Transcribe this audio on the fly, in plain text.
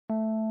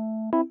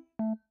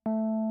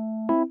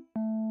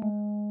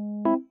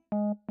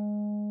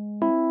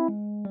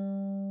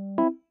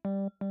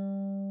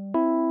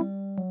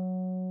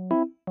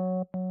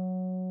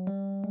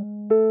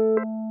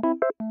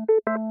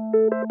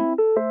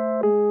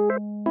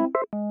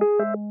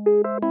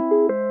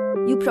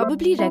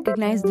probably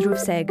recognize Dhruv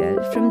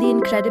Sehgal from the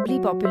incredibly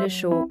popular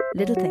show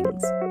Little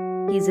Things.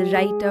 He's a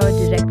writer,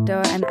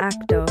 director, and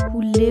actor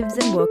who lives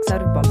and works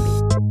out of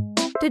Bombay.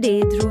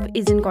 Today, Dhruv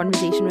is in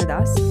conversation with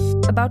us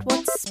about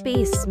what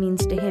space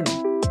means to him.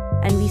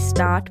 And we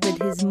start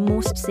with his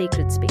most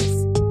sacred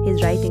space,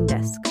 his writing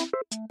desk.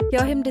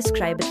 Hear him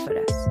describe it for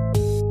us.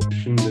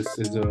 This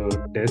is a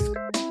desk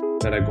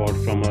that I got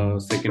from a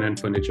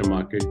second-hand furniture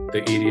market.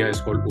 The area is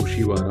called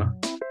Oshiwara.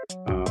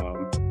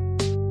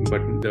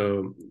 But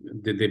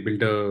they built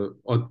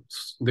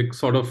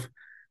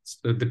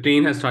the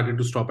train has started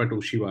to stop at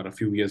Oshiwara a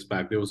few years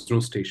back. There was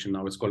no station.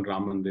 Now it's called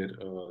Ram Mandir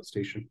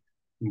station.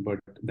 But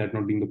that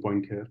not being the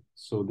point here.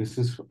 So this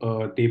is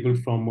a table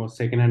from a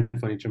second-hand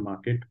furniture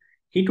market.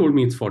 He told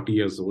me it's 40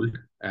 years old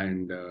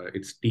and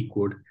it's teak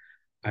wood.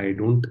 I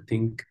don't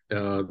think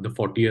the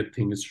 40-year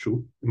thing is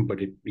true, but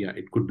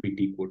it could be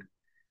teak wood.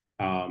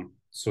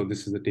 So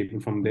this is the table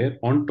from there.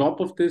 On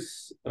top of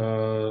this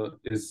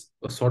is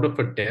a sort of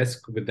a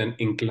desk with an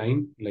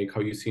incline, like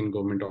how you see in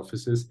government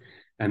offices.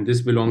 And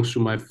this belongs to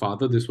my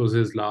father. This was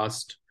his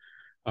last,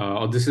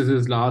 this is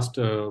his last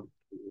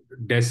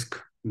desk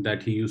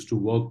that he used to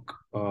work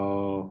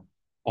on.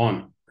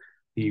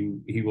 He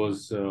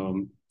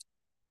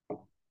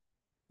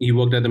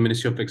worked at the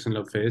Ministry of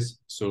External Affairs,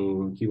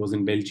 so he was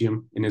in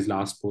Belgium in his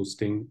last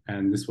posting,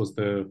 and this was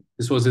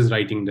his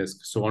writing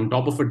desk. So on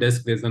top of a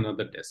desk, there's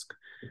another desk,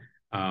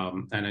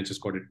 and I just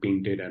got it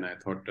painted, and I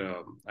thought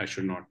I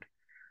should not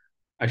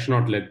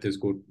let this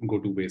go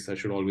to waste. I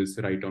should always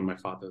write on my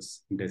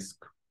father's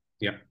desk.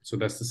 Yeah, so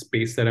that's the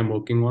space that I'm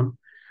working on,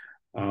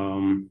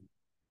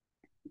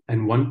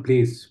 and one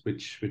place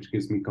which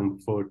gives me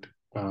comfort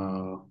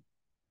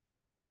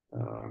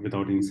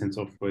without any sense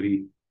of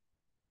worry.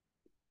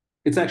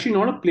 It's actually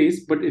not a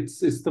place, but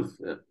it's this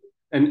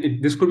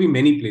could be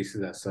many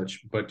places as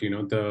such. But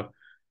the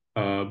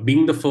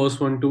being the first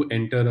one to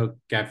enter a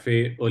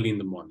cafe early in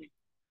the morning,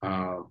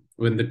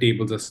 when the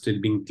tables are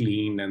still being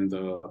cleaned and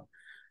the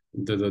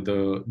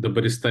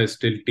barista is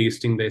still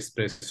tasting the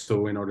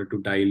espresso in order to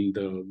dial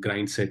the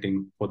grind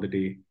setting for the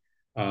day.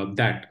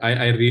 That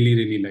I really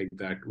really like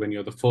that, when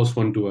you're the first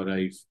one to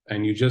arrive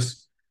and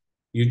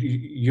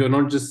you're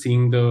not just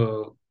seeing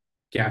the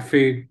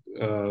cafe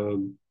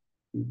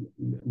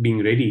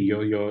being ready.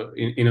 You're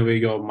in a way,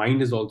 your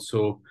mind is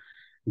also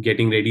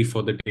getting ready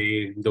for the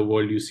day. The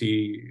world,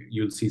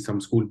 you'll see some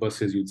school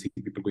buses, you'll see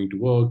people going to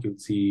work, you'll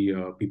see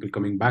people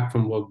coming back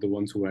from work, the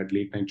ones who had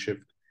late night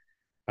shift.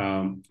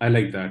 I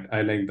like that.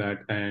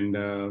 And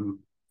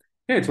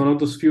yeah, it's one of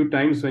those few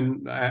times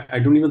when I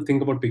don't even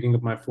think about picking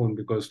up my phone,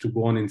 because to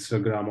go on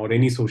Instagram or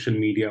any social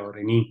media or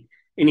any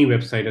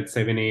website at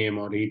 7 a.m.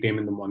 or 8 a.m.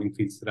 in the morning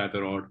feels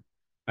rather odd.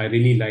 I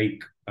really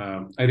like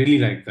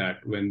that,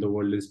 when the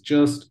world is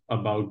just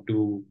about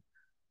to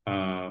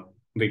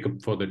wake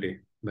up for the day.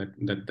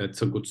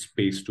 That's a good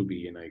space to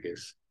be in, I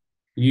guess.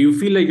 You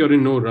feel like you're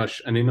in no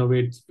rush, and in a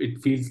way,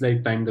 it feels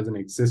like time doesn't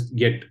exist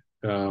yet.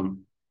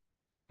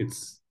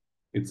 It's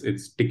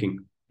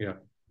ticking. Yeah.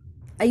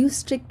 Are you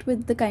strict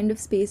with the kind of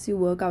space you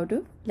work out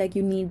of? Like,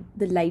 you need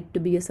the light to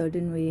be a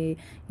certain way,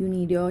 you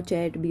need your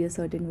chair to be a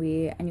certain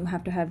way, and you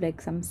have to have like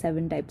some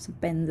 7 types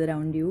of pens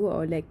around you,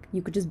 or like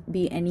you could just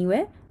be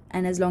anywhere,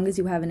 and as long as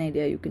you have an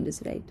idea, you can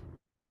just write.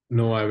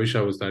 No, I wish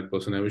I was that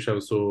person. I wish I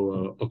was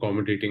so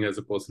accommodating as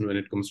a person when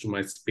it comes to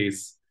my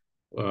space.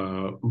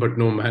 But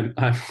no, man,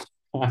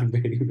 I'm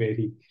very,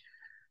 very,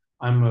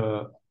 I'm,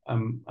 uh,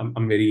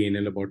 I'm very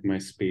anal about my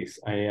space.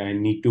 I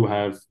need to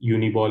have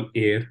Uniball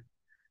Air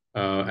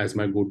as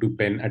my go-to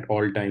pen at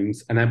all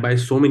times, and I buy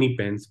so many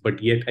pens,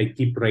 but yet I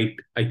keep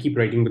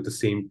writing with the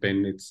same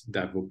pen. It's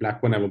that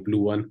black one. I have a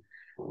blue one.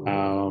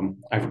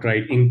 I've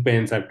tried ink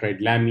pens, I've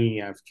tried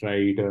Lamy, I've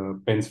tried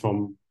pens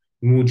from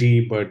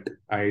Muji, but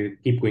I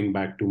keep going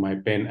back to my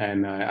pen.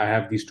 And I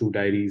have these 2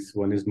 diaries.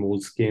 One is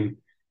Moleskine,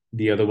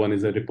 the other one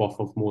is a ripoff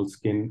of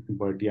Moleskine.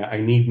 But yeah, I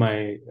need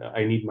my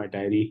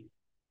diary,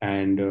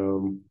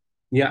 and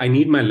yeah, I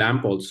need my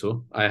lamp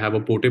also. I have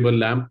a portable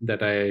lamp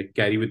that I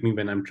carry with me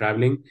when I'm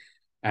traveling.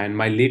 And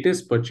my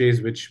latest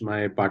purchase, which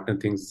my partner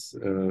thinks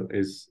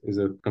is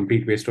a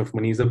complete waste of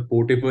money, is a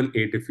portable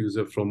air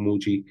diffuser from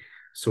Muji,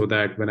 so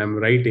that when I'm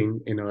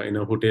writing in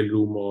a hotel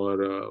room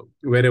or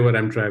wherever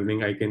I'm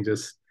traveling, I can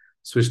just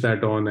switch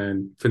that on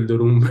and fill the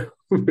room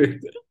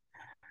with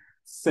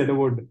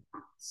cedarwood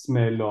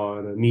smell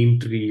or neem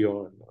tree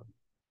or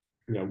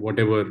yeah,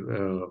 whatever.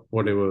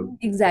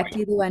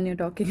 Exactly the one you're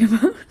talking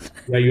about.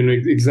 Yeah,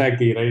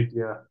 exactly, right.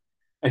 Yeah,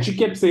 and she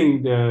kept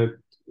saying,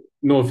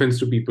 no offense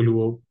to people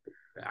who,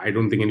 I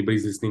don't think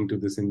anybody's listening to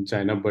this in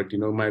China, but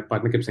my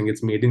partner kept saying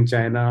it's made in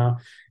China.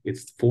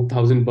 It's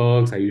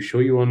 $4,000. Are you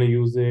sure you want to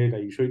use it?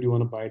 Are you sure you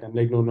want to buy it? I'm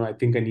like, no, I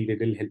think I need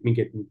it. It'll help me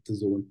get into the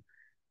zone.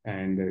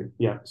 And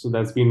yeah, so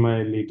that's been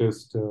my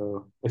latest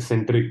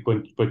eccentric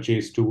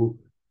purchase to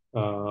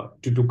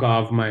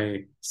carve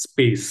my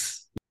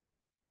space.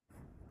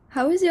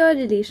 How has your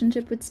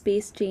relationship with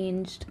space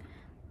changed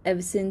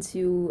ever since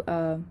you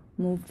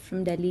moved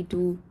from Delhi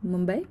to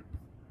Mumbai?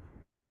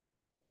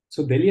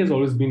 So Delhi has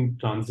always been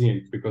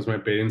transient because my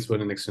parents were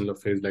in external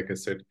affairs, like I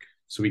said.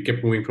 So we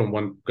kept moving from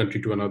one country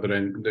to another,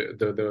 and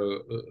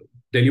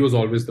Delhi was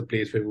always the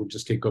place where we would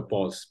just take a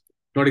pause.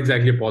 Not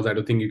exactly a pause. I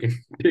don't think you can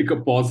take a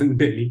pause in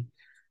Delhi,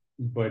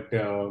 but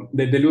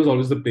Delhi was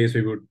always the place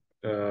where we would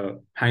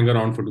hang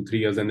around for 2 3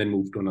 years and then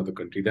move to another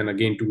country. Then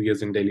again 2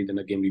 years in Delhi. Then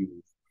again we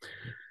move.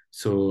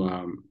 So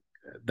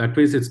that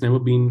ways it's never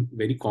been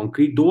very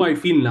concrete. Though I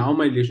feel now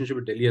my relationship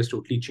with Delhi has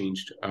totally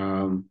changed.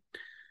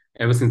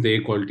 Ever since the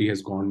air quality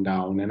has gone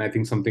down, and I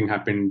think something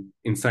happened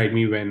inside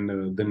me when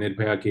the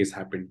Nirbhaya case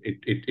happened.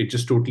 It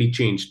just totally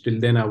changed. Till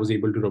then, I was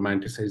able to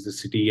romanticize the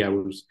city. I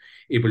was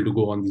able to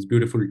go on these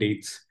beautiful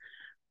dates,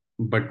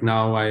 but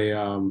now I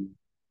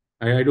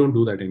don't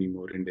do that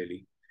anymore in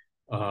Delhi.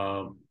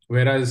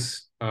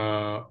 Whereas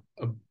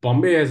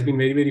Bombay has been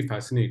very very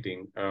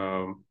fascinating.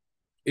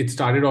 It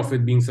started off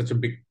with being such a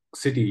big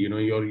city.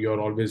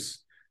 You're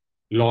always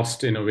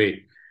lost in a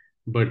way,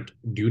 but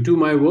due to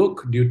my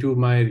work, due to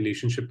my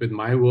relationship with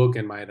my work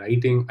and my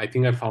writing, I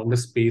think I found a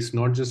space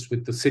not just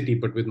with the city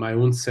but with my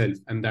own self,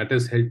 and that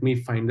has helped me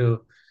find a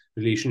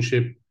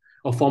relationship,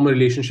 or form a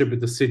relationship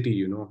with the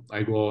city.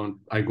 I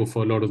go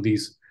for a lot of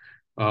these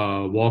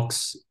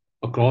walks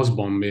across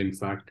Bombay. In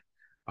fact,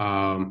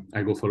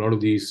 I go for a lot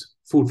of these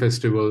food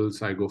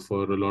festivals. I go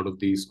for a lot of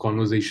these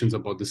conversations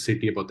about the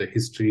city, about the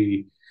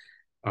history,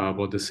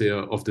 about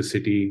of the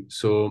city.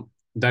 So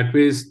that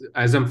way,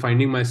 as I'm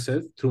finding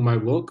myself through my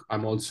work,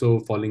 I'm also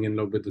falling in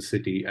love with the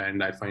city,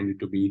 and I find it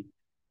to be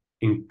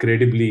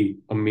incredibly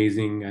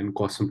amazing and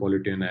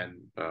cosmopolitan and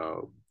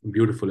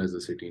beautiful as a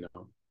city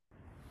now.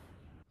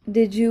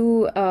 Did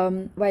you,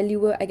 while you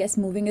were, I guess,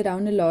 moving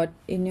around a lot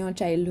in your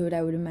childhood,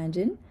 I would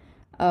imagine,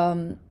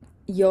 um,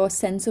 your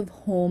sense of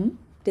home,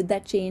 did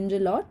that change a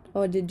lot,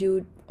 or did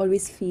you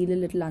always feel a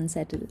little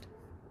unsettled?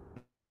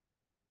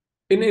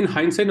 In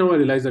hindsight, now I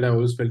realize that I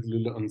always felt a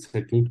little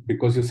unsettled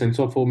because your sense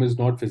of home is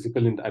not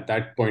physical. At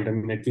that point, I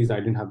mean, at least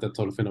I didn't have that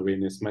sort of an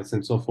awareness. My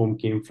sense of home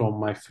came from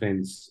my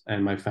friends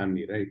and my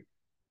family, right?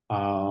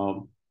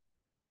 Um,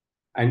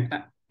 and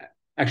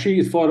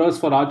actually, for us,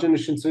 for our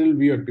generation, it's a little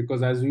weird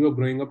because as we were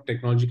growing up,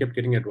 technology kept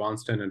getting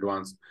advanced and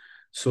advanced.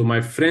 So my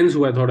friends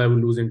who I thought I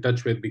would lose in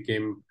touch with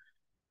became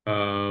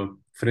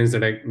friends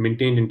that I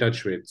maintained in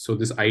touch with. So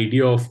this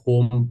idea of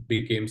home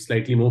became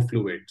slightly more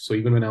fluid. So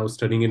even when I was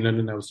studying in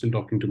London, I was still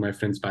talking to my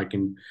friends back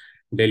in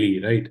Delhi,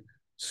 right?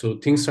 So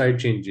things started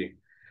changing.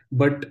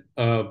 But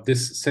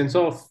this sense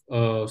of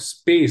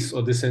space,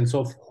 or this sense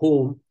of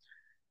home,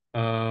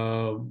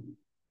 uh,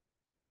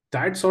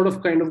 that sort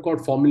of kind of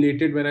got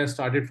formulated when I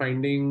started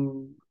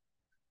having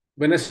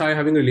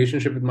a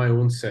relationship with my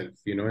own self,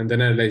 and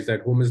then I realized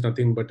that home is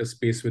nothing but a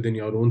space within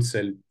your own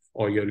self,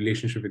 or your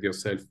relationship with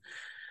yourself.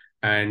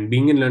 And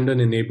being in London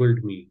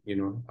enabled me,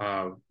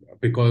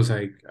 because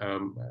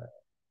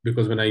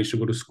because when I used to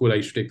go to school, I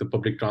used to take the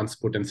public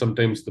transport, and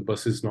sometimes the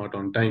bus is not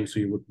on time, so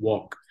you would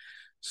walk.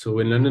 So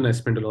in London, I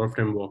spent a lot of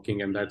time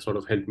walking, and that sort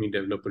of helped me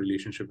develop a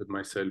relationship with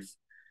myself.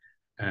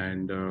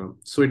 And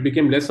so it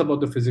became less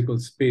about the physical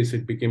space;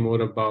 it became more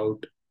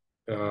about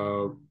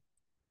uh,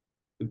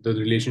 the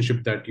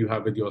relationship that you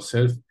have with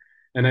yourself.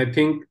 And I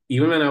think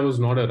even when I was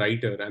not a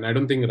writer, and I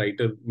don't think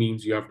writer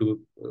means you have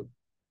to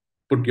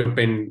put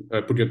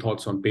your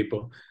thoughts on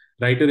paper.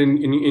 Writer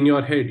in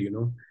your head,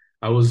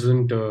 I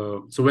wasn't.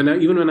 So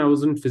even when I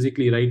wasn't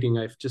physically writing,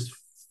 I just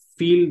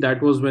feel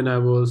that was when I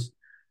was.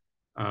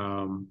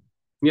 Um,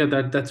 yeah,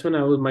 that's when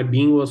my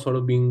being was sort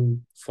of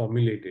being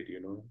formulated.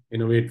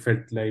 In a way, it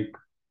felt like,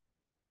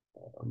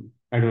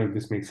 I don't know if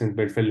this makes sense,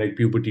 but it felt like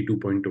puberty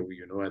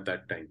 2.0. At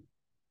that time.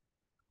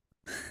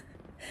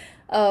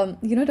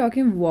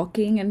 Talking of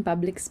walking and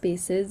public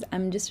spaces,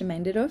 I'm just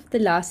reminded of the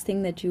last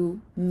thing that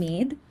you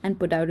made and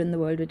put out in the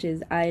world, which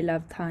is I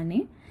Love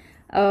Thane.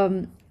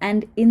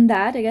 And in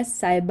that, I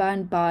guess Saiba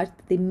and Parth,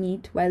 they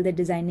meet while they're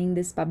designing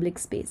this public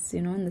space,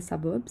 in the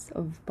suburbs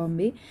of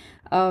Bombay.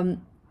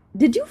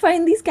 Did you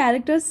find these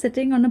characters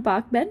sitting on a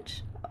park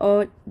bench,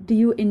 or do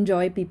you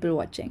enjoy people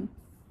watching?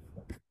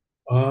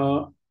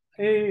 Uh,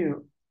 I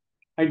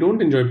I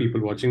don't enjoy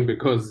people watching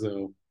because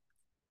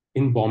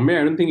in Bombay,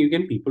 I don't think you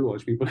can people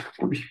watch. People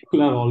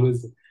are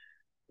always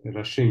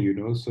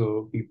rushing,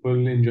 So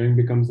people enjoying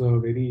becomes a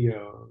very,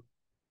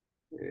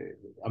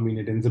 I mean,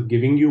 it ends up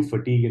giving you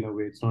fatigue in a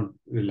way. It's not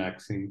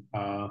relaxing.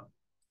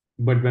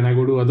 But when I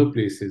go to other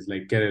places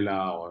like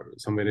Kerala or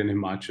somewhere in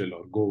Himachal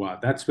or Goa,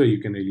 that's where you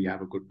can really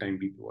have a good time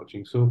people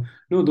watching. So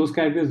no, those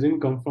characters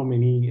didn't come from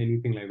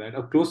anything like that.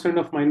 A close friend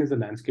of mine is a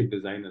landscape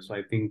designer, so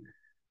I think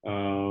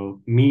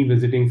me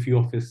visiting few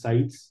of his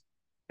sites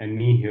and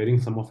me hearing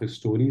some of his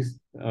stories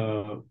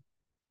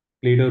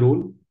played a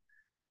role.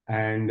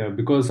 And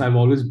because I've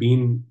always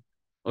been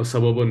a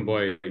suburban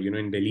boy,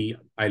 in Delhi,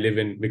 I live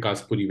in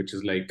Vikaspuri, which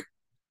is like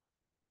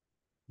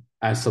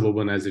as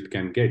suburban as it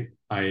can get.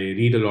 I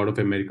read a lot of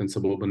American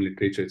suburban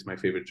literature. It's my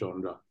favorite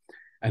genre.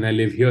 And I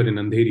live here in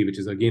Andheri, which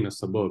is again a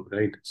suburb,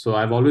 right? So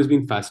I've always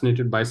been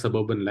fascinated by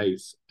suburban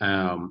lives.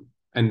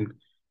 And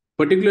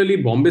particularly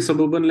Bombay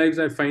suburban lives,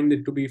 I find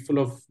it to be full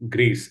of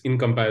grace in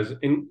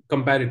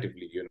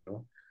comparatively.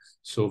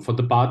 So for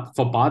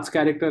Parth's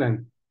character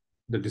and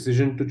the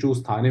decision to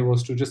choose Thane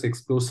was to just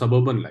explore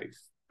suburban life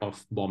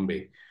of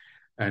Bombay,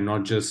 and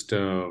not just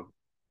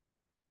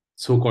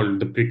so-called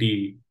the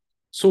pretty,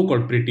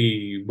 so-called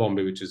pretty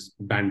Bombay, which is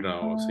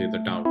Bandra or say the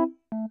town.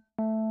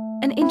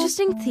 An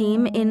interesting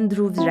theme in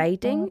Dhruv's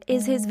writing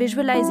is his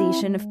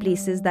visualization of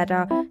places that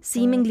are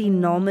seemingly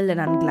normal and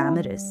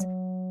unglamorous.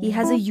 He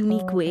has a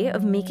unique way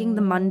of making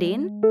the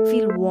mundane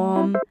feel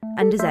warm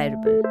and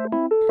desirable.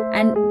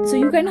 And so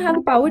you kind of have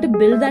the power to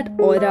build that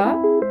aura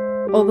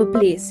of a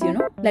place, you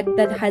know, like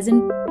that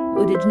hasn't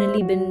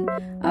originally been,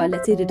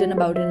 let's say, written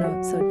about in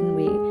a certain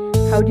way.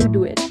 How do you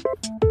do it?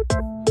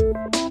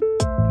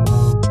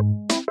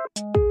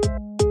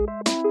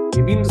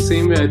 Maybe in the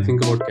same way I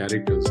think about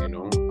characters, you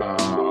know,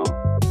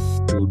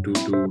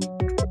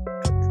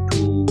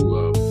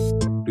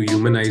 to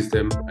humanize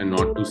them and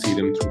not to see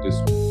them through this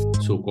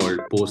so-called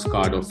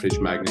postcard or fridge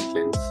magnet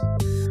lens.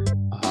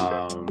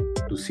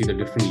 To see the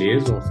different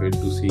layers of it,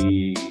 to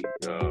see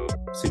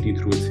city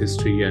through its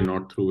history and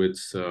not through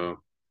its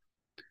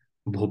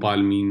Indore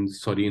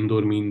means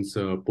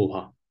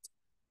poha,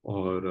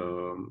 or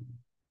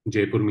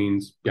Jaipur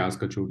means pyaz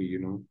kachori, you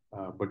know.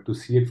 But to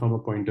see it from a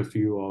point of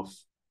view of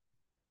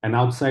an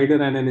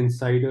outsider and an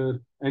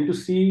insider, and to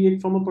see it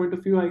from a point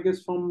of view, I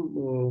guess,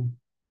 from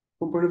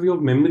point of view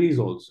of memories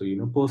also, you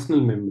know,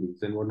 personal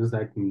memories, and what does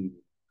that mean,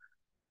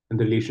 and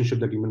the relationship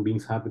that human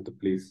beings have with the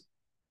place.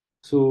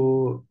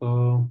 So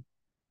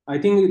I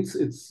think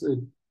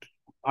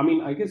I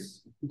mean, I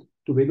guess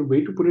the way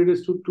to put it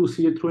is to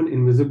see it through an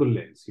invisible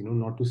lens, you know,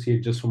 not to see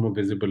it just from a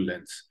visible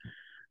lens,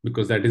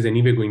 because that is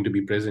anyway going to be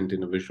present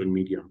in a visual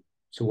medium.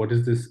 So what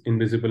is this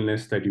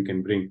invisibleness that you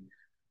can bring?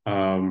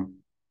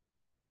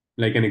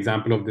 Like an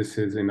example of this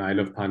is in Isle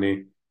of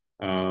Thane.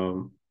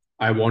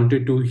 I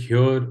wanted to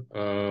hear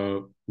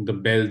the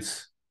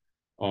bells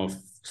of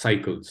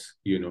cycles,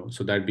 you know,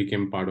 so that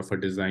became part of a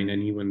design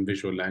and even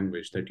visual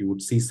language, that you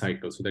would see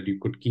cycles so that you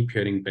could keep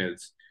hearing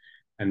bells.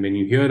 And when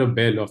you hear a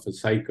bell of a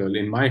cycle,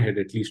 in my head,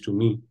 at least to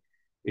me,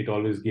 it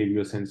always gave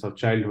you a sense of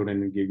childhood,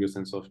 and it gave you a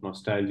sense of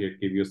nostalgia.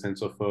 It gave you a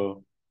sense of a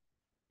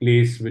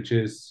place which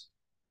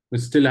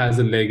still has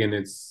a leg in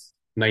its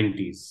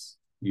 90s,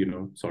 you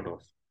know, sort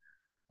of.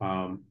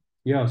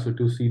 Yeah, so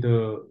to see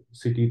the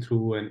city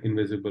through an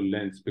invisible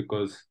lens,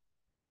 because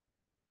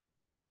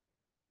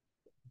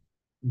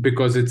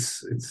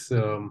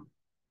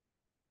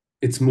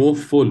it's more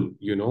full,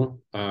 you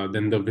know,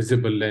 than the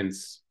visible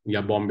lens.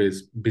 Yeah,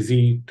 Bombay's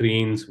busy,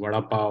 trains,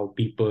 vada pav,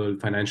 people,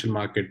 financial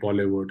market,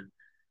 Bollywood,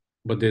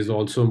 but there's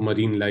also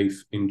marine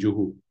life in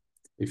Juhu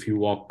if you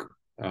walk,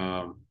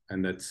 and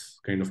that's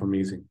kind of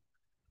amazing.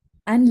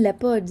 And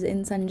leopards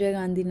in Sanjay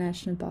Gandhi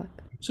National Park.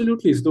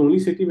 Absolutely, it's the only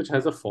city which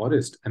has a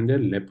forest, and they're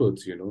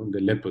leopards. You know, the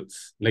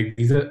leopards. Like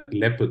these are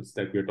leopards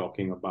that we're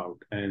talking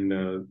about, and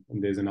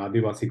there's an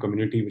Adivasi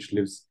community which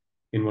lives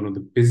in one of the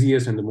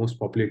busiest and the most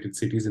populated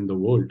cities in the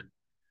world.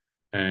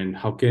 And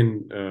how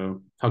can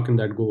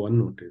that go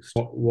unnoticed?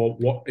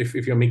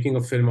 If you're making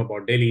a film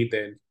about Delhi,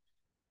 then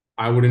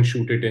I wouldn't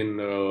shoot it in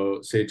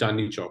say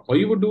Chandni Chowk, or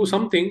you would do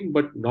something,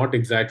 but not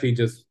exactly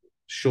just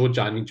show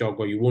Chandni Chowk,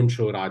 or you won't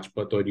show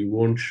Rajpath, or you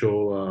won't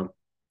show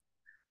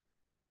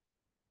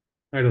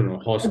I don't know,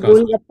 horse A cast,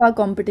 Golgappa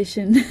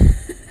competition.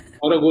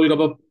 or a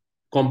Golgappa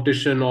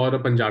competition, or a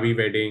Punjabi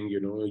wedding. You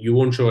know, you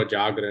won't show a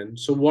Jagran.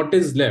 So what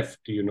is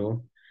left? You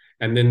know,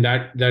 and then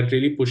that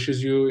really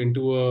pushes you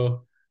into a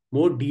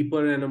more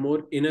deeper and a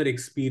more inner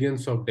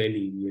experience of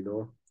Delhi. You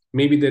know,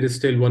 maybe there is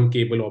still one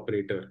cable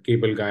operator,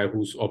 cable guy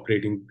who's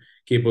operating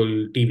cable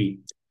TV.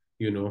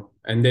 You know,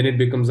 and then it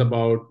becomes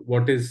about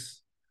what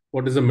does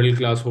a middle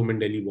class home in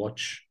Delhi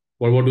watch?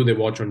 What do they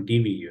watch on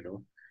TV? You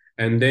know,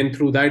 and then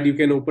through that you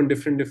can open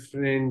different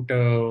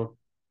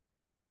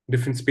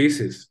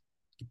spaces,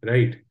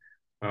 right?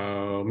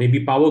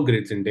 Maybe power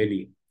grids in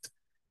Delhi,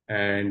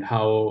 and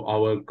how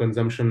our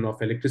consumption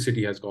of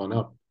electricity has gone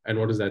up, and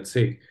what does that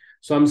say?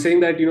 So I'm saying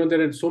that, you know,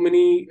 there are so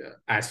many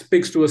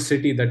aspects to a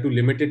city that to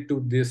limit it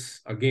to this,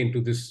 again, to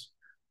this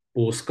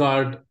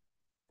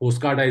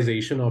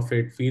postcardization of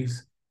it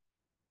feels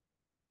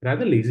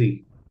rather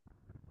lazy.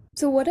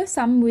 So, what are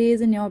some ways,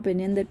 in your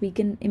opinion, that we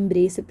can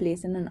embrace a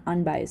place in an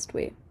unbiased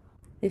way?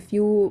 If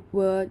you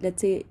were,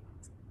 let's say,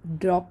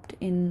 dropped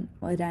in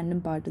a random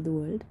part of the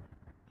world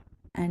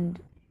and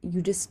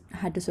you just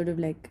had to sort of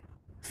like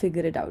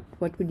figure it out,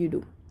 what would you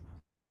do?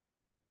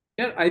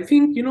 Yeah, I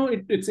think, you know,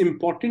 it's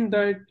important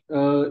that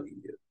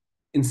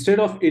instead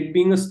of it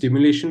being a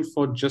stimulation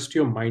for just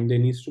your mind, there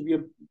needs to be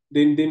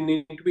there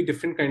need to be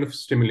different kind of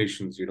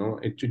stimulations. You know,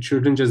 it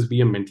shouldn't just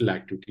be a mental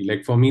activity.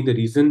 Like for me, the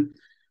reason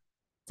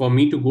for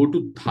me to go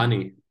to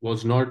Thane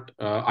was not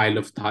Isle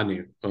of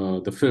Thane,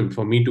 the film.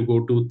 For me to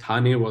go to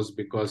Thane was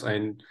because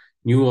I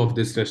knew of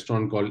this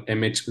restaurant called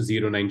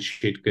MH09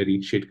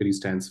 Shetkari. Shetkari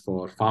stands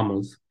for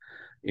farmers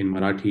in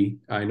Marathi.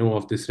 I know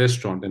of this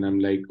restaurant, and I'm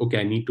like, okay,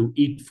 I need to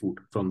eat food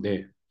from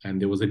there.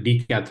 And there was a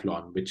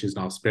decathlon, which is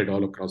now spread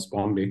all across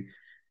Bombay.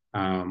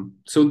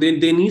 So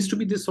there needs to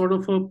be this sort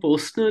of a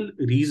personal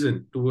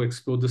reason to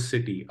explore the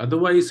city.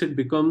 Otherwise, it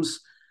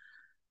becomes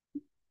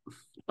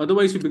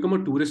otherwise you become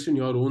a tourist in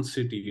your own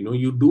city.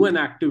 You do an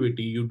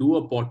activity, you do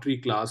a pottery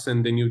class,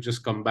 and then you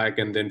just come back,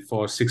 and then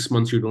for 6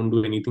 months you don't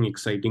do anything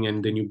exciting,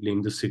 and then you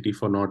blame the city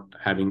for not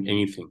having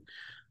anything.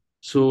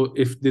 So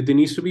if there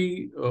needs to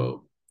be a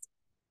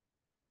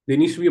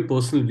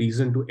personal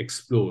reason to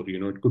explore.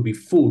 It could be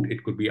food,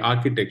 it could be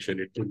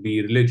architecture, it could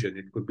be religion,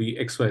 it could be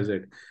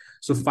XYZ.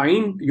 So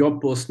find your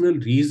personal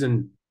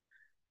reason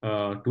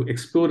to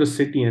explore a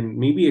city, and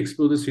maybe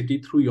explore the city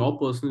through your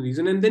personal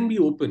reason, and then be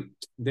open.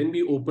 Then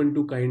be open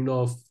to kind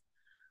of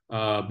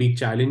be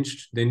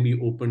challenged. Then be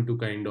open to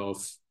kind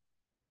of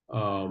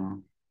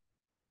um,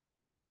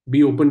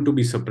 be open to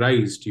be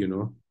surprised.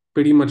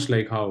 Pretty much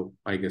like how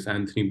I guess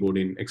Anthony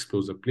Bourdain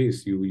explores a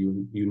place.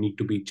 You need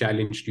to be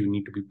challenged. You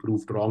need to be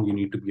proved wrong. You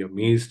need to be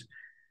amazed.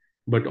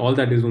 But all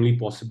that is only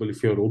possible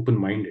if you're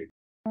open-minded.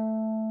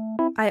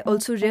 I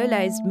also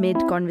realized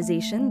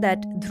mid-conversation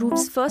that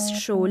Dhruv's first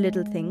show,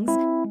 Little Things,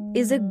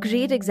 is a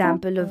great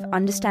example of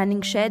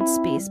understanding shared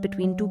space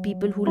between two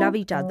people who love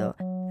each other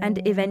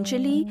and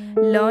eventually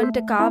learn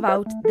to carve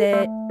out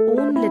their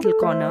own little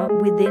corner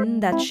within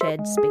that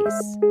shared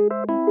space.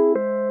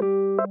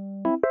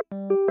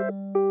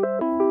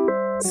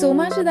 So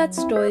much of that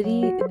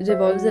story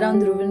revolves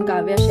around Dhruv and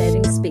Kavya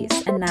sharing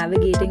space and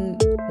navigating,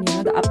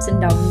 the ups and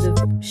downs of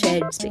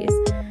shared space.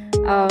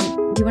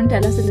 Do you want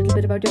to tell us a little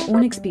bit about your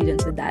own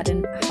experience with that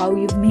and how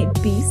you've made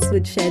peace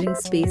with sharing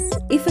space,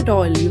 if at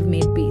all you've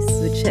made peace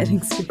with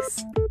sharing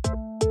space?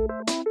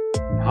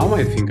 Now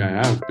I think I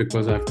have,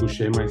 because I have to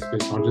share my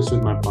space not just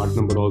with my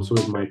partner but also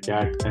with my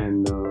cat,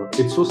 and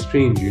it's so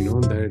strange,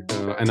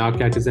 that and our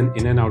cat is an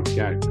in and out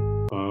cat.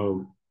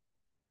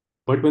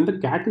 But when the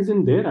cat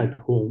isn't there at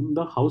home,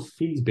 the house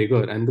feels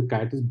bigger, and the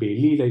cat is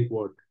barely like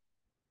what?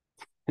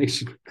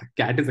 Actually,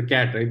 cat is a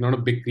cat, right? Not a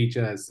big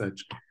creature as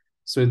such.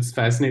 So it's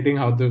fascinating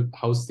how the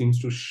house seems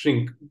to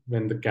shrink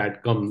when the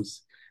cat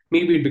comes.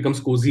 Maybe it becomes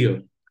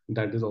cozier.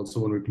 That is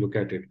also one way to look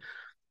at it.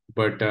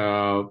 But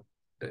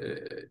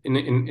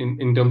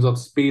in terms of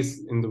space,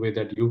 in the way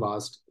that you've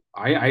asked,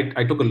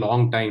 I took a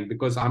long time,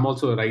 because I'm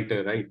also a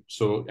writer, right?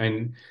 So,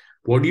 and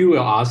what do you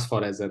ask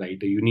for as a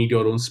writer? You need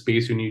your own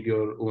space, you need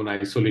your own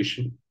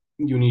isolation,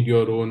 you need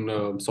your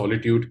own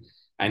solitude.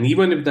 And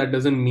even if that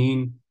doesn't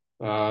mean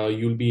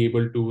you'll be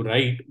able to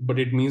write, but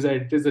it means that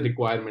it is a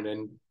requirement.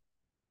 And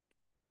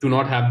to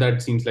not have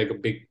that seems like a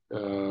big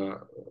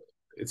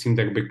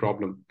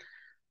problem.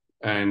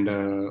 And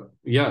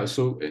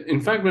so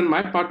in fact, when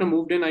my partner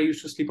moved in, I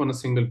used to sleep on a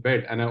single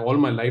bed, and all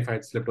my life I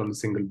had slept on a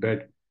single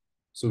bed.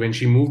 So when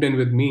she moved in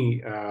with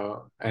me,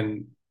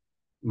 and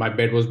my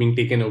bed was being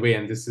taken away,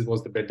 and this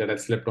was the bed that I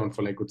slept on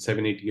for like good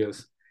 7-8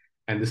 years,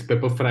 and this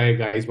pepper fry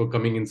guys were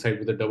coming inside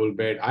with a double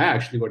bed, I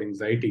actually got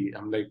anxiety.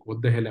 I'm like,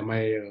 what the hell am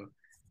I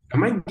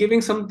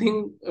giving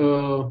something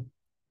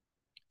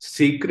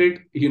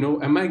sacred?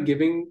 Am I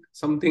giving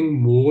something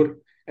more?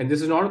 And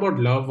this is not about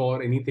love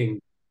or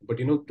anything, but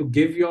to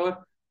give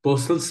your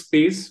personal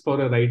space for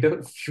a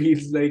writer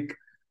feels like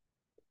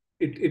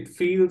it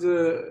feels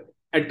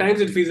at times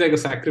it feels like a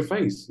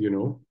sacrifice.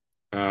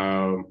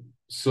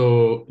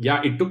 So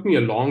yeah, it took me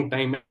a long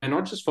time, and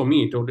not just for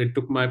me, it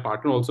took my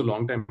partner also a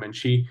long time, and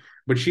she's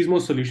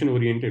more solution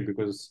oriented,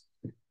 because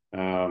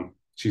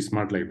she's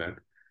smart like that.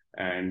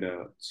 And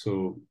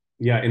so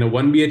yeah, in a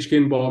 1 BHK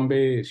in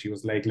Bombay, she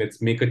was like,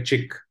 let's make a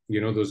chick,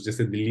 those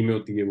जैसे दिल्ली में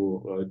होती है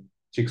वो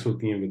chicks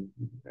होती हैं with,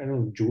 I don't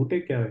know, jute है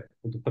क्या है,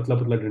 वो तो पतला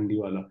पतला डंडी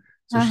वाला.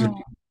 So she's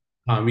like,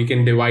 we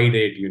can divide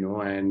it,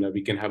 and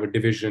we can have a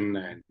division,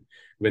 and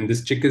when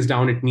this chick is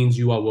down, it means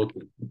you are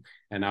working,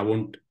 and I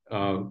won't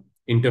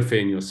interfere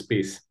in your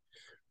space.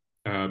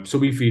 So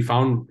we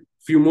found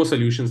few more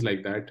solutions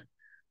like that.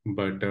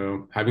 But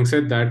having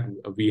said that,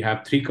 we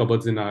have 3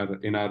 cupboards in our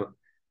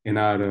home.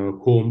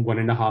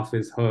 1.5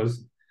 is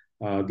hers.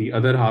 The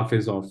other half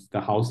is of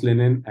the house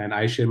linen, and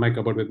I share my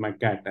cupboard with my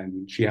cat,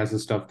 and she has the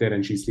stuff there,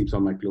 and she sleeps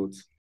on my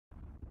clothes.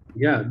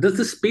 Yeah,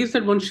 the space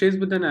that one shares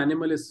with an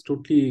animal is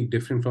totally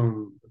different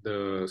from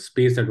the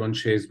space that one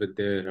shares with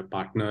their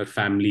partner,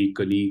 family,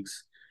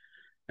 colleagues,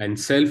 and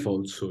self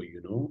also,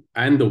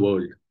 and the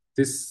world.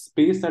 This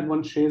space that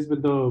one shares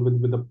with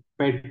the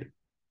pet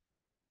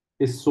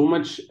is so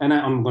much, and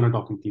I'm gonna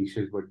talk in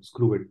cliches, but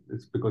screw it.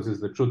 It's because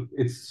it's the truth.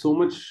 It's so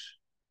much.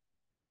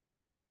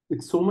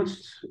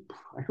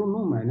 I don't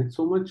know, man. It's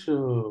so much.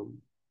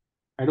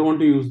 I don't want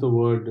to use the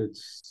word.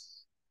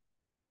 It's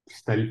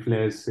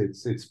selfless.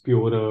 It's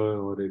purer,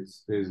 or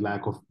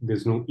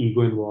there's no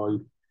ego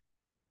involved.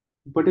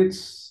 But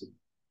it's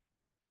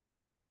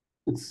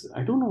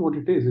I don't know what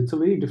it is. It's a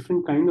very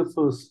different kind of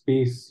a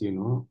space,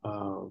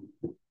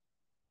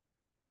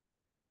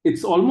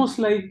 it's almost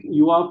like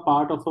you are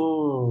part of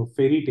a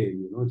fairy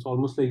tale. It's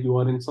almost like you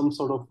are in some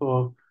sort of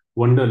a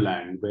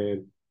wonderland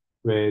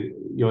where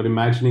you're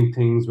imagining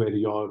things,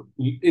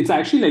 it's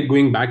actually like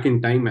going back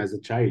in time as a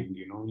child.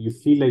 You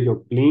feel like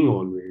you're playing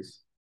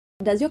always.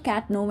 Does your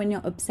cat know when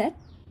you're upset?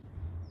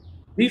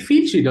 We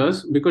feel she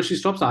does, because she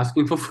stops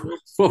asking for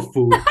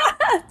food.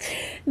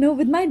 No,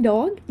 with my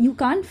dog, you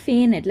can't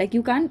feign it. Like,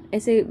 you can't, I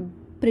say,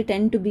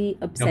 pretend to be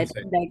upset.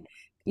 Like,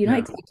 Yeah.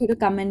 expect her to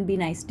come and be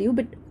nice to you.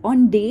 But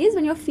on days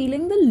when you're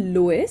feeling the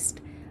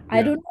lowest, I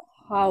Yeah. don't know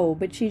how,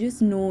 but she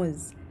just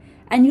knows.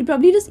 And you'd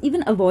probably just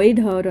even avoid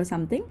her or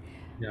something.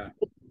 Yeah.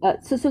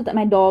 So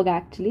my dog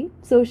actually.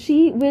 So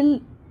she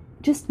will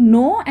just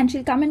know and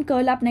she'll come and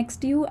curl up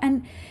next to you.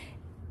 And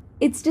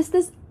it's just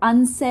this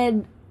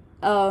unsaid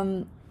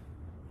um,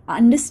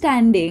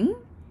 understanding.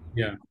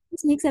 Yeah.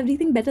 This makes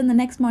everything better. And the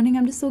next morning,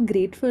 I'm just so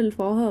grateful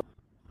for her.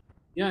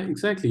 Yeah,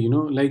 exactly.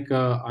 Like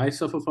I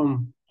suffer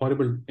from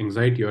horrible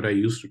anxiety, or I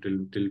used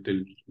to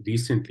till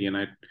recently, and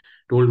I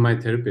told my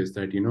therapist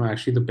that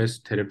actually the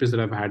best therapist that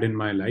I've had in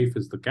my life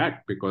is the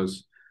cat,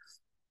 because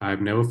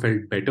I've never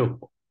felt better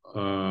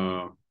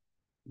uh,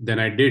 than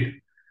I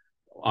did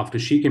after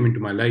she came into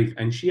my life,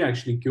 and she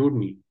actually cured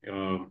me.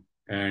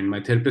 And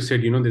my therapist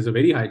said, there's a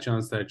very high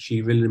chance that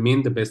she will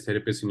remain the best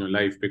therapist in your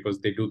life,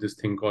 because they do this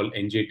thing called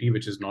NJT,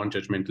 which is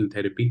non-judgmental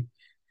therapy.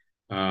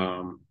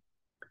 Um,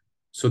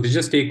 so they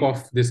just take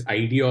off this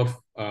idea of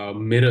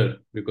mirror,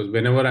 because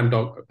whenever I'm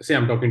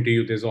talking to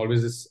you, there's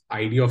always this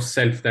idea of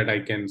self that I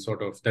can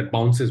sort of that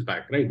bounces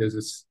back, right? There's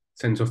this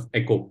sense of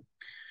echo,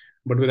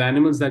 but with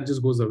animals that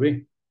just goes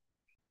away.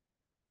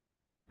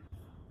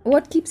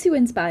 What keeps you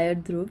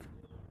inspired, Dhruv?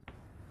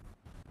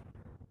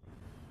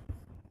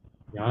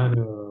 Yeah,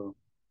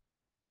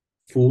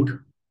 food,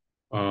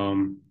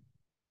 um,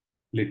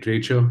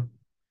 literature,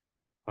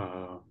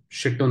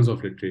 shit tons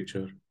of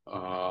literature,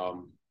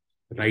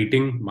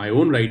 writing, my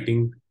own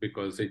writing,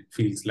 because it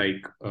feels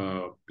like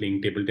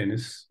playing table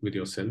tennis with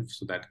yourself.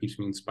 So that keeps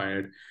me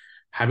inspired.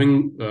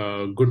 Having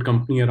good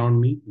company around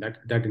me,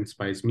 that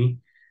inspires me.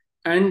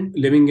 And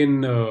living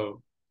in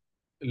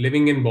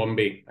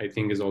Bombay, I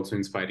think, is also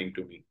inspiring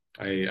to me.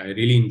 I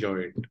really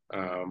enjoy it.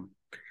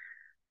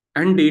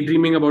 And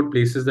daydreaming about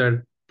places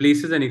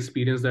and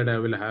experience that I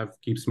will have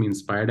keeps me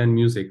inspired. And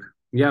music.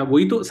 Yeah,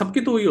 वही तो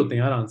सबके तो वही होते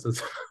हैं यार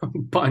answers.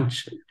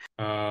 Bunch.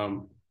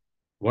 Um,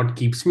 what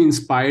keeps me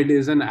inspired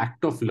is an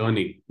act of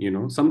learning,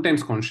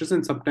 sometimes conscious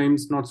and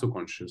sometimes not so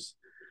conscious.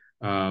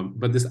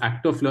 But this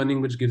act of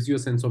learning, which gives you a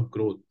sense of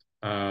growth.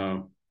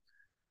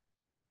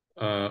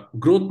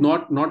 Growth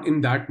not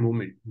in that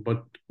moment,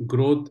 but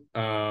growth,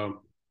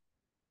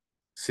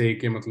 say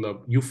कि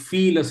मतलब you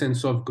feel a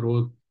sense of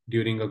growth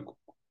during a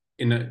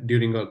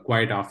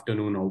quiet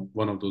afternoon, or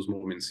one of those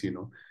moments,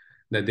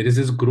 that there is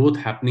this growth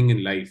happening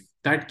in life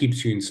that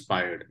keeps you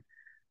inspired.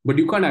 But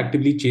you can't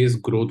actively chase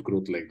growth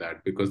like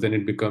that, because then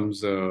it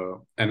becomes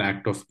an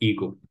act of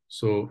ego.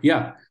 So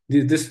yeah,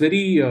 this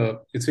very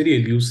it's very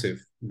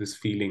elusive, this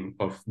feeling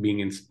of being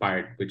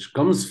inspired, which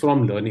comes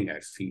from learning, I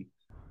feel.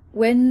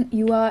 When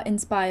you are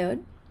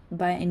inspired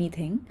by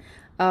anything,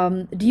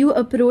 do you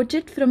approach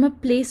it from a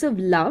place of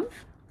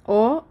love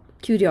or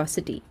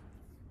curiosity?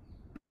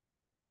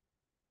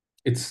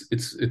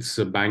 It's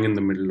a bang in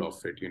the middle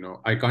of it.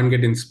 I can't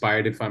get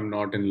inspired if I'm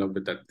not in love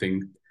with that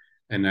thing,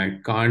 and I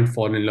can't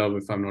fall in love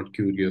if I'm not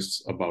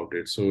curious about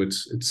it. So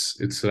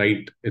it's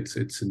right,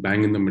 it's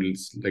bang in the middle.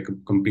 It's like a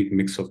complete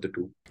mix of the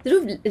two.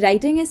 Dhruv,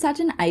 writing is such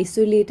an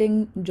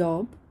isolating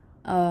job.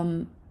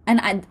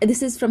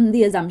 This is from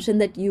the assumption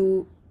that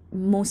you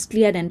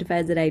mostly identify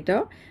as a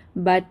writer.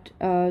 But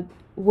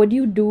what do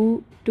you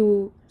do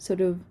to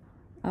sort of,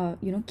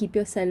 keep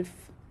yourself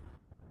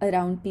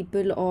around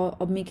people, or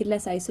make it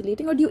less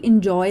isolating? Or do you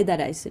enjoy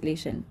that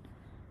isolation?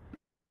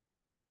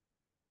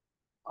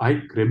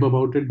 I crib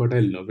about it, but I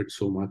love it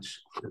so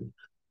much.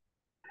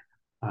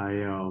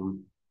 I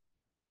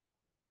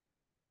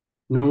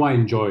No, I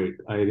enjoy it.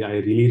 I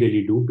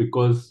really do,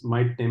 because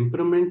my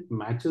temperament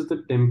matches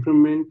the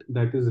temperament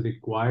that is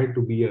required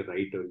to be a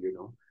writer.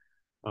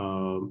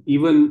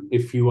 Even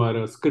if you are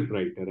a script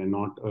writer and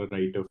not a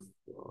writer,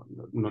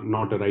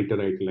 not a writer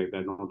like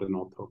that, not an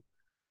author.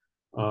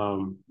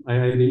 I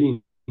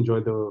really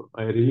enjoy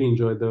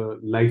the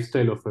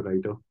lifestyle of a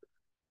writer,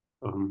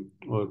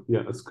 or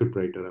yeah, a script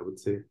writer, I would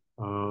say.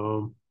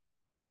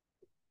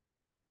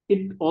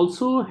 It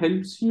also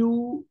helps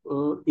you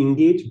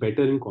engage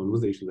better in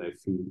conversations, I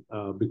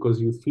feel,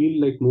 because you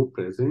feel like more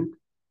present.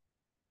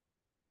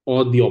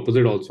 Or the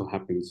opposite also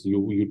happens.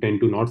 You tend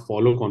to not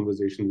follow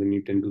conversations, and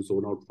you tend to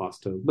zone out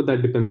faster. But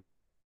that depends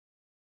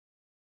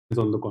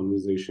on the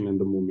conversation and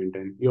the moment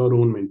and your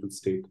own mental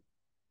state,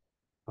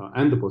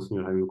 and the person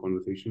you're having a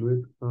conversation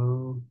with.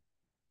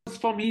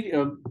 For me,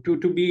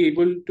 to be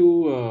able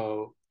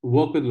to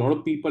work with a lot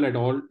of people at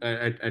all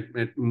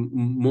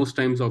most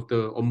times of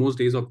the or most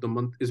days of the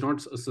month is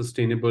not a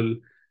sustainable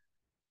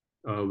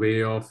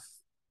way of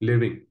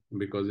living,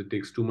 because it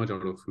takes too much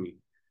out of me.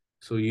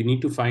 So you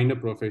need to find a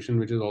profession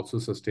which is also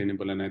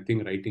sustainable, and I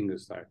think writing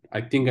is that.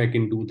 I think I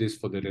can do this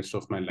for the rest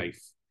of my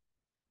life,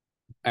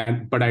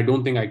 and but I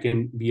don't think I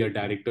can be a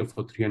director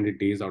for 300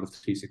 days out of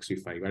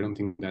 365. I don't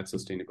think that's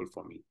sustainable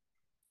for me.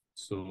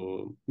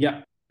 So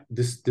yeah,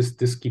 this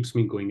keeps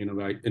me going in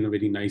a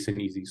very nice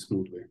and easy,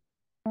 smooth way.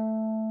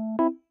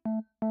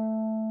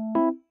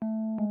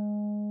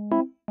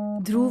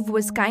 Dhruv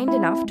was kind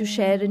enough to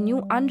share a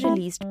new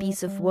unreleased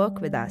piece of work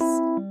with us,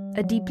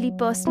 a deeply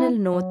personal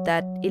note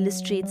that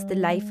illustrates the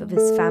life of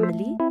his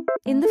family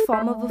in the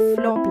form of a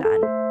floor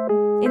plan.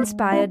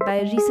 inspired by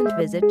a recent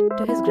visit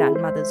to his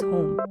grandmother's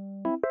home.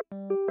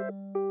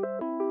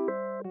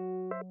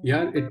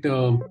 Yeah,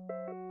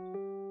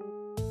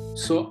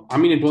 so I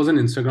mean, it was an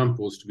Instagram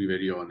post, to be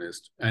very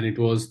honest, and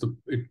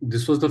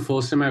this was the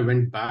first time I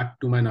went back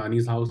to my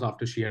nani's house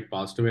after she had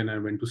passed away, and I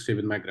went to stay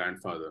with my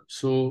grandfather.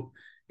 So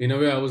in a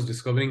way, I was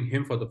discovering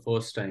him for the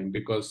first time,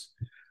 because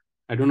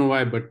I don't know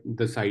why, but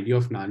this idea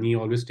of nani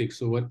always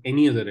takes over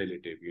any other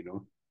relative,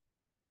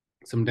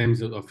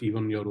 sometimes of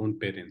even your own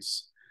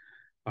parents.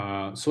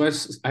 So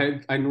as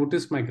I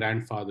noticed my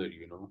grandfather,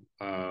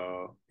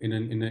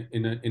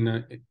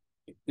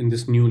 in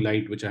this new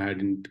light which I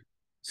hadn't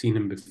seen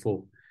him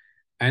before,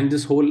 and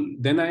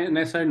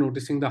I started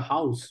noticing the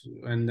house,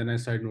 and then I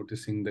started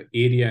noticing the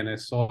area, and I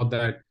saw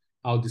that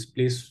how this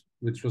place,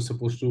 which was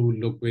supposed to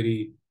look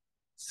very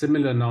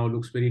similar, now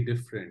looks very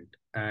different,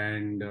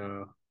 and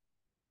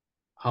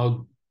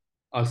how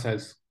us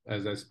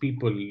as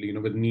people,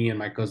 with me and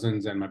my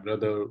cousins and my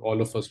brother,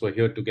 all of us were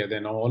here together,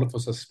 and now all of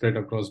us are spread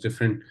across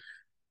different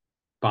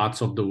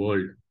parts of the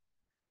world.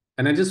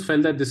 And I just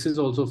felt that this is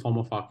also a form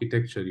of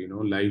architecture.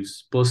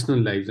 Lives,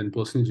 personal lives and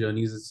personal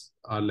journeys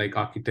are like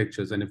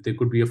architectures, and if there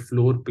could be a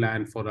floor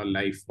plan for our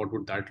life, what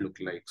would that look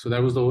like? So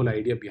that was the whole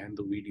idea behind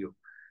the video.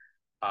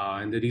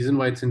 And the reason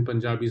why it's in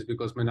Punjabi is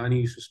because my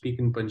nani used to speak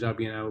in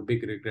Punjabi, and I have a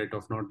big regret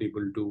of not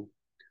able to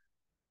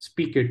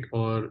speak it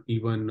or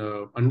even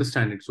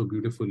understand it so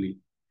beautifully.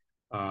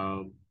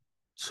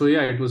 So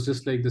yeah, it was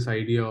just like this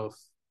idea of,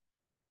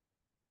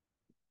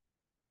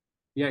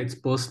 yeah, it's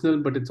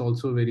personal, but it's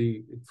also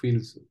it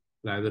feels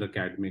rather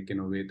academic in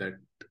a way that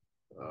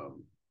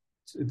um,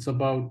 it's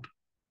about,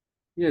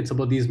 yeah, it's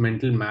about these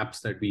mental maps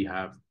that we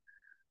have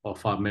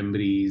of our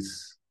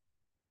memories.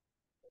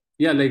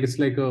 Yeah, like it's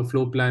like a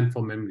flow plan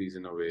for memories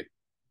in a way.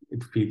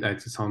 I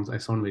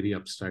sound very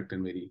abstract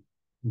and very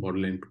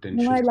borderline No, I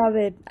pretentious. love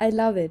it. I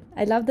love it.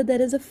 I love that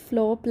there is a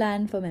floor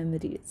plan for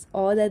memories,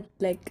 or that,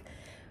 like,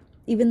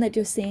 even that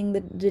you're saying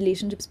that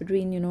relationships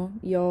between,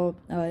 your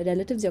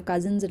relatives, your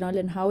cousins, and all,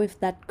 and how if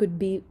that could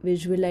be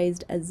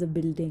visualized as a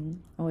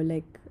building or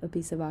like a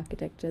piece of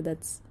architecture,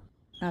 that's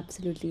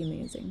absolutely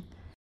amazing.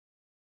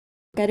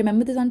 I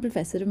remember this one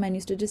professor of mine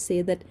used to just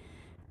say that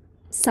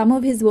some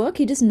of his work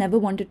he just never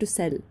wanted to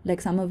sell,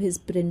 like some of his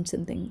prints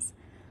and things.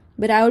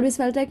 But I always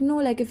felt like, no,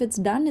 like if it's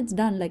done, it's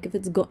done. Like if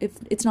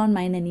it's not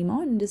mine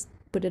anymore, and just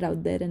put it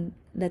out there and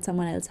let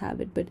someone else have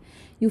it. But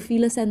you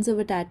feel a sense of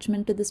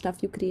attachment to the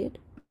stuff you create.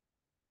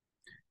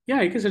 Yeah,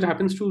 I guess it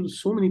happens to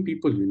so many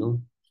people,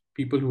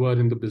 people who are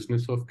in the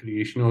business of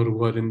creation, or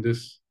who are in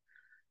this,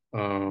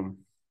 um,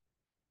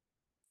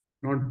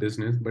 not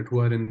business, but who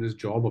are in this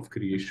job of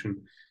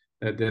creation.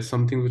 There's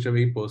some things which are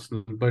very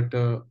personal, but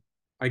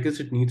I guess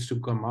it needs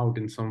to come out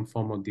in some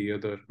form or the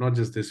other, not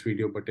just this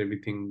video, but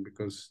everything,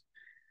 because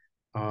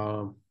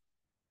uh,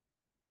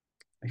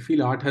 I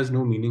feel art has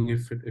no meaning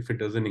if it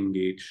doesn't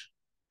engage.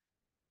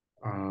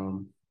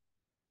 Um,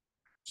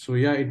 so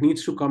yeah, it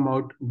needs to come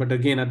out, but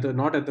again,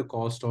 not at the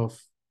cost of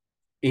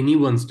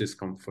anyone's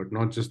discomfort,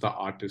 not just the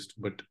artist,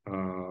 but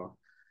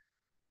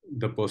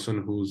the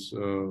person who's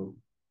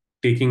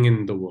taking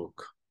in the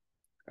work.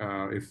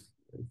 If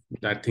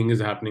that thing is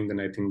happening, then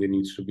I think there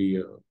needs to be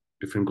a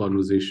different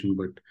conversation.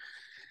 But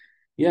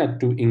yeah,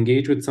 to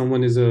engage with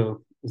someone is a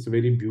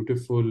very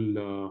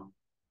beautiful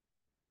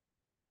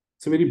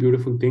it's a very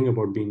beautiful thing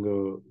about being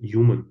a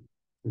human.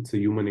 It's a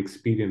human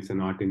experience,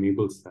 and art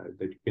enables that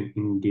you can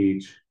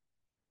engage.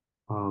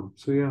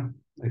 So yeah,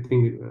 I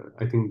think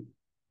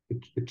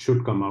it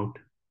should come out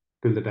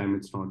till the time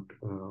it's not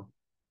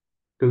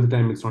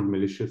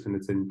malicious in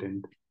its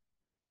intent.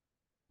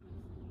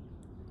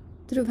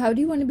 Dhruv, how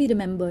do you want to be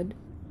remembered?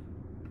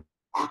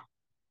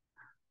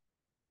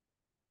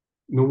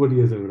 Nobody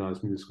has ever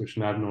asked me this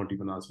question. I've not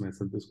even asked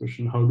myself this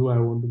question. How do I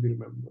want to be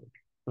remembered?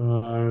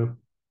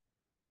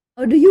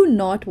 Or do you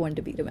not want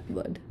to be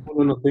remembered?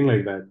 No, nothing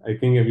like that. I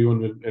think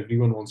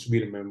everyone wants to be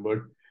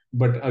remembered.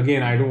 But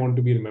again, I don't want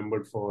to be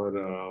remembered for.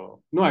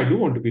 No, I do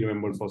want to be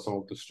remembered for some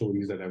of the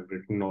stories that I've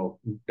written or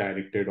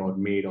directed or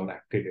made or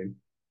acted in.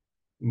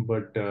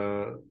 But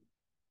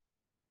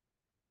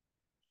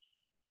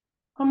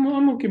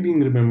I'm okay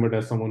being remembered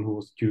as someone who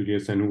was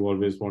curious and who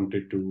always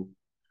wanted to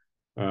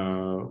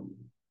uh,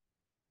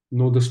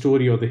 know the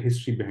story or the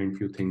history behind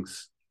few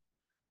things.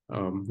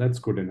 That's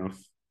good enough.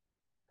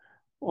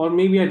 Or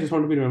maybe I just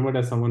want to be remembered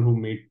as someone who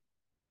made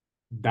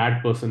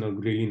that person a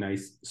really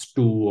nice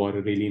stew or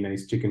a really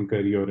nice chicken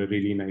curry or a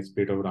really nice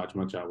plate of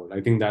rajma chawal.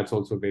 I think that's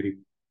also a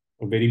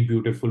very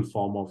beautiful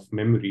form of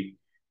memory,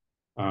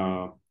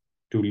 uh,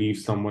 to leave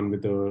someone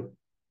with a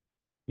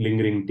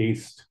lingering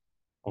taste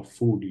of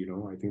food.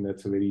 I think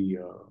that's a very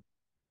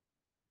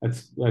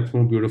that's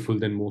more beautiful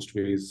than most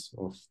ways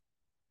of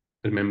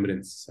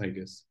remembrance, I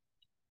guess.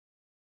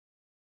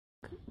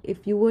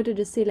 If you were to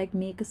just say, like,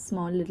 make a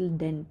small little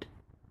dent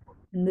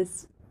in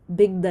this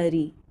big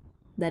dari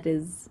that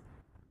is,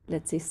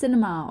 let's say,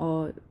 cinema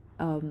or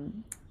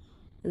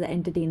the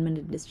entertainment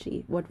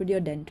industry, what would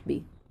your dent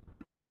be?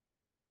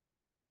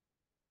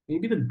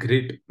 Maybe the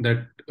grit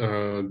that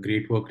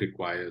great work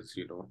requires,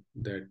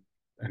 that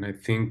And I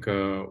think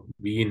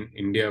we in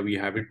India, we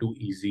have it too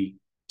easy.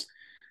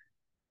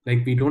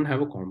 Like we don't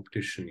have a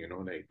competition,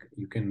 like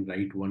you can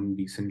write one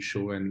decent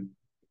show and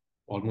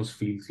almost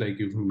feels like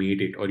you've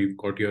made it or you've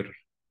got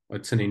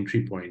it's an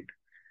entry point.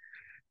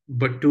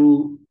 But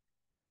to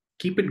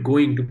keep it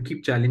going, to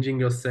keep challenging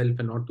yourself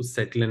and not to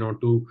settle and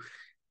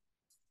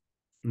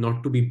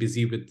not to be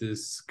busy with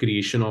this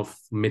creation of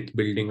myth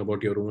building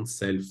about your own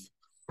self,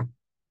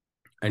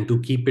 and to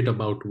keep it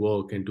about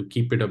work and to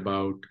keep it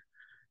about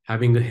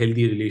having a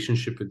healthy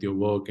relationship with your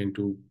work and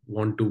to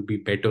want to be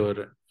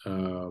better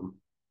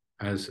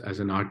as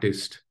an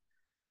artist.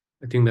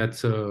 I think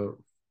that's a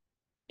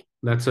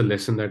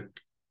lesson that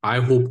I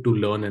hope to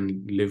learn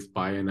and live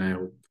by, and I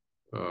hope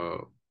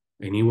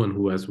anyone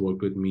who has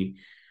worked with me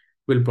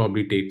will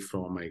probably take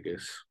from, I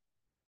guess.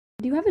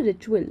 Do you have a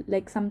ritual,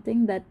 like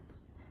something that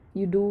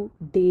you do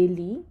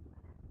daily,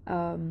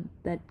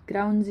 that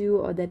grounds you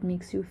or that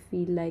makes you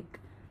feel like,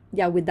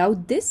 yeah,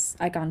 without this,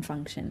 I can't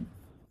function?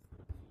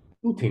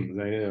 Two things.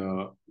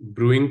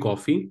 Brewing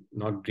coffee,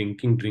 not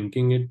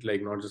drinking it,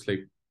 like not just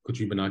like kuch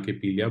bhi bana ke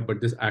pee liya,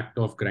 but this act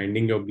of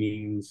grinding your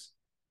beans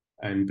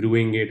and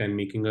brewing it and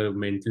making a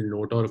mental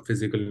note or a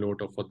physical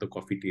note of what the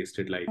coffee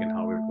tasted like and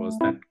how it was,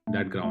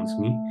 that grounds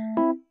me.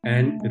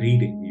 And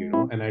reading,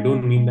 and I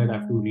don't mean that I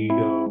have to read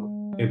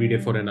every day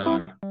for an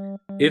hour.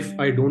 If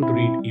I don't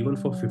read even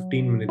for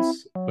 15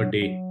 minutes a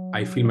day,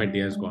 I feel my day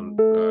has gone.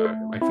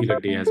 I feel a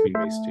day has been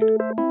wasted.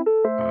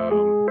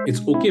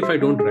 It's okay if I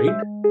don't write,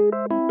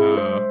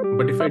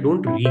 but if I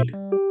don't read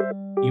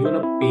even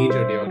a page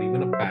a day or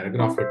even a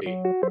paragraph a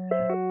day,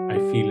 I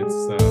feel